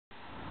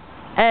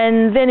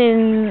And then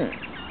in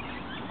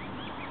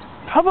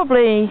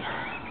probably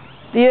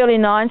the early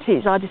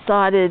 90s, I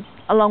decided,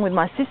 along with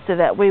my sister,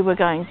 that we were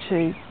going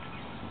to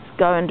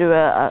go and do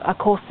a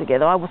course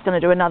together. I was going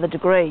to do another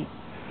degree.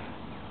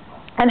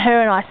 And her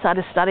and I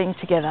started studying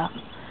together.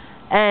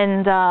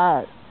 And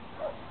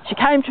she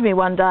came to me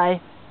one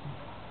day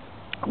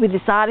with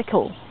this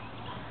article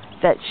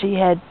that she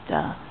had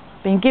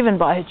been given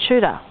by her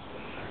tutor.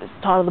 It's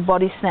titled The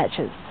Body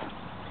Snatchers.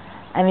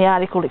 And the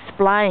article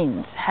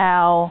explained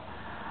how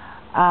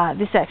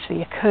this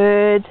actually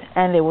occurred,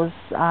 and there was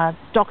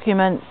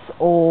documents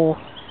or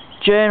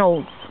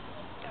journals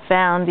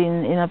found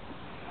in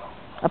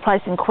a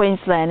place in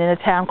Queensland in a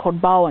town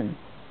called Bowen,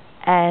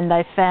 and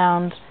they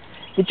found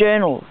the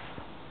journals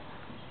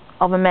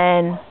of a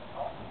man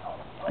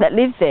that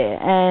lived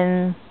there,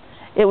 and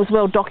it was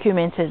well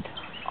documented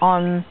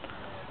on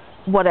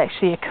what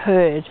actually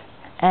occurred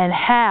and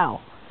how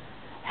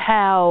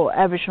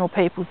Aboriginal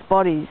people's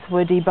bodies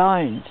were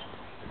deboned.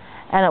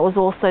 And it was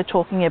also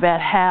talking about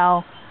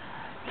how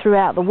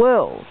throughout the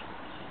world,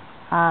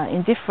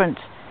 in different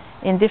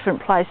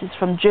places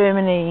from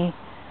Germany,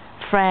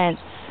 France,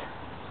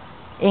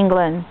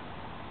 England,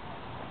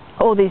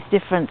 all these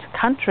different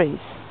countries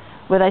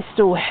where they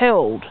still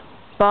held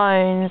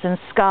bones and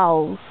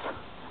skulls,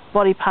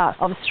 body parts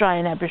of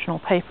Australian Aboriginal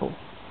people,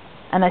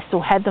 and they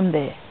still had them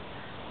there.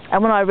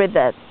 And when I read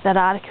that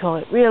article,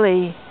 it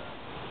really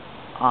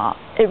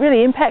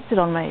impacted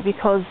on me,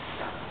 because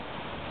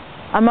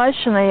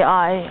emotionally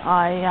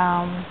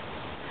I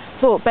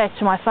thought back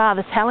to my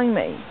father telling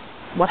me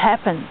what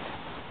happened,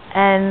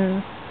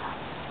 and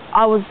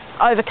I was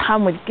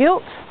overcome with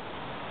guilt.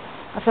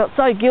 I felt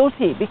so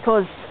guilty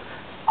because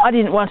I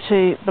didn't want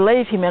to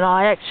believe him, and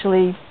I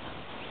actually,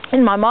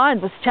 in my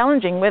mind, was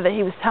challenging whether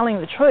he was telling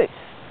the truth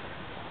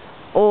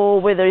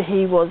or whether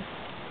he was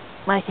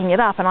making it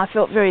up, and I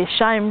felt very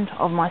ashamed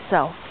of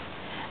myself.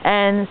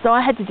 And so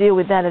I had to deal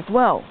with that as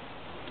well.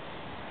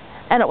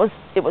 And it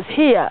was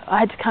here. I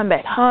had to come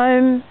back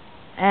home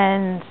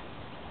and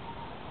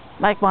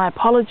make my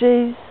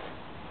apologies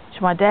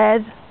to my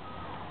dad,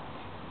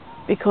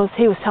 because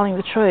he was telling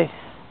the truth.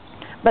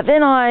 But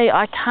then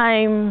I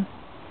came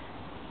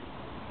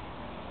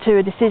to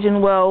a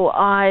decision. Well,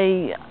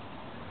 I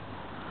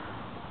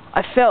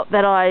felt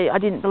that I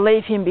didn't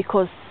believe him,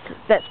 because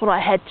that's what I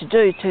had to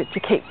do to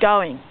keep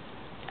going.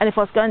 And if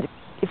I was going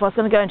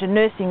to go into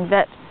nursing,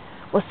 that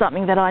was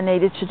something that I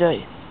needed to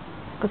do,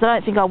 because I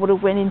don't think I would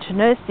have went into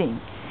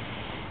nursing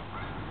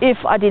if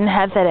I didn't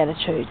have that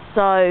attitude.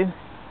 So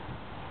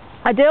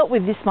I dealt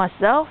with this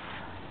myself,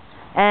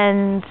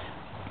 and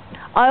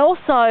I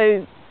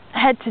also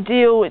had to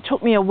deal, it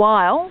took me a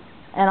while,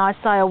 and I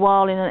say a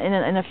while, in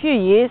a few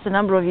years, a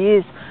number of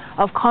years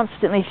of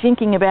constantly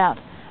thinking about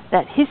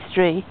that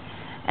history,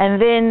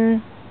 and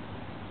then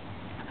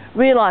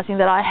realising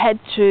that I had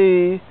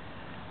to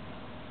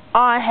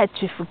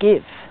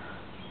forgive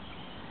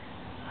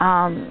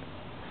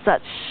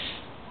such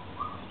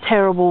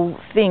terrible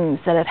things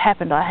that had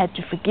happened. I had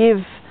to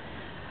forgive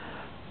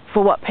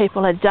for what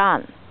people had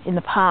done in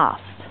the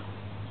past.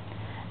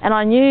 And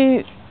I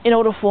knew in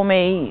order for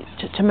me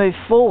to move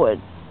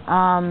forward,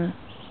 I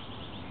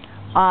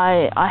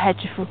had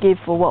to forgive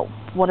for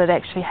what had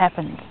actually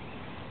happened.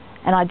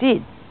 And I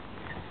did.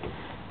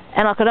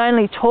 And I could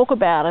only talk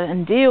about it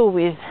and deal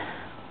with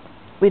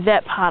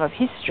that part of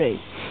history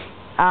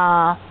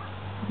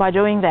by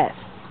doing that.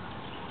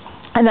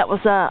 And that was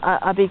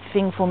a big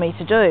thing for me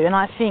to do. And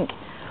I think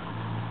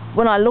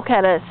when I look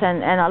at it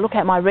and I look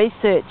at my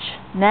research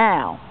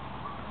now,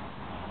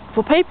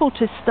 for people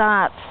to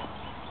start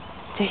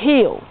to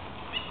heal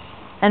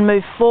and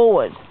move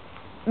forward,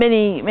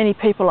 many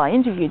people I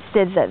interviewed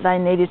said that they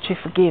needed to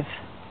forgive.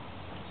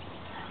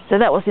 So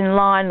that was in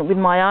line with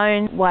my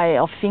own way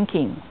of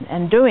thinking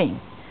and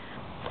doing.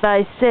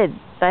 They said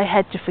they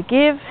had to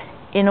forgive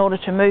in order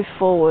to move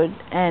forward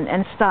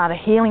and start a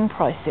healing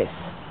process,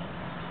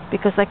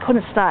 because they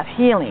couldn't start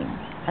healing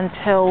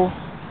until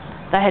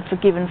they had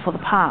forgiven for the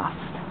past.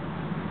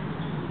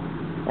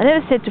 They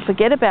never said to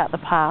forget about the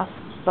past,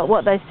 but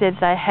what they said,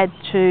 they had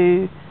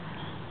to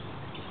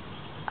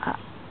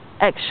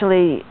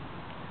actually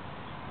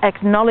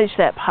acknowledge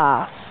that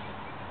past,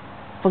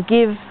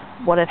 forgive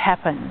what had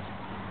happened,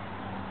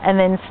 and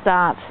then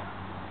start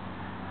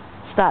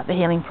the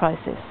healing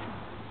process.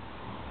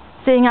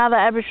 Seeing other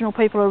Aboriginal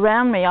people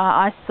around me,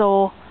 I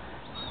saw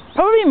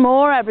probably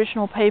more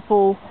Aboriginal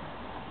people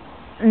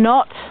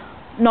not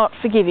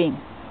forgiving.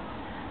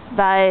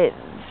 They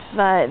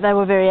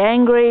were very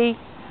angry.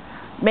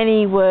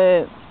 Many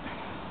were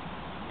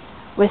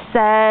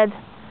sad,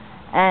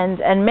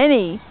 and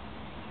many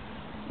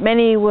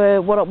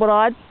were what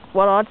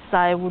I'd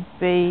say would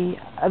be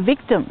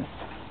victims.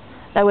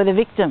 They were the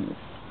victims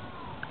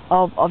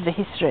of the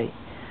history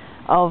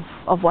of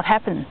what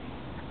happened.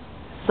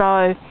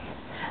 So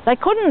they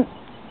could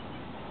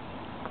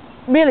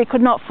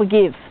not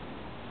forgive,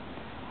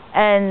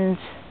 and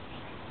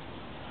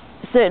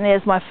certainly,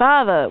 as my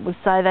father would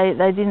say,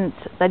 they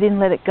didn't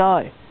let it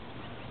go.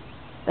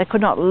 They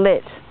could not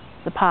let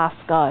the past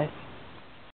go.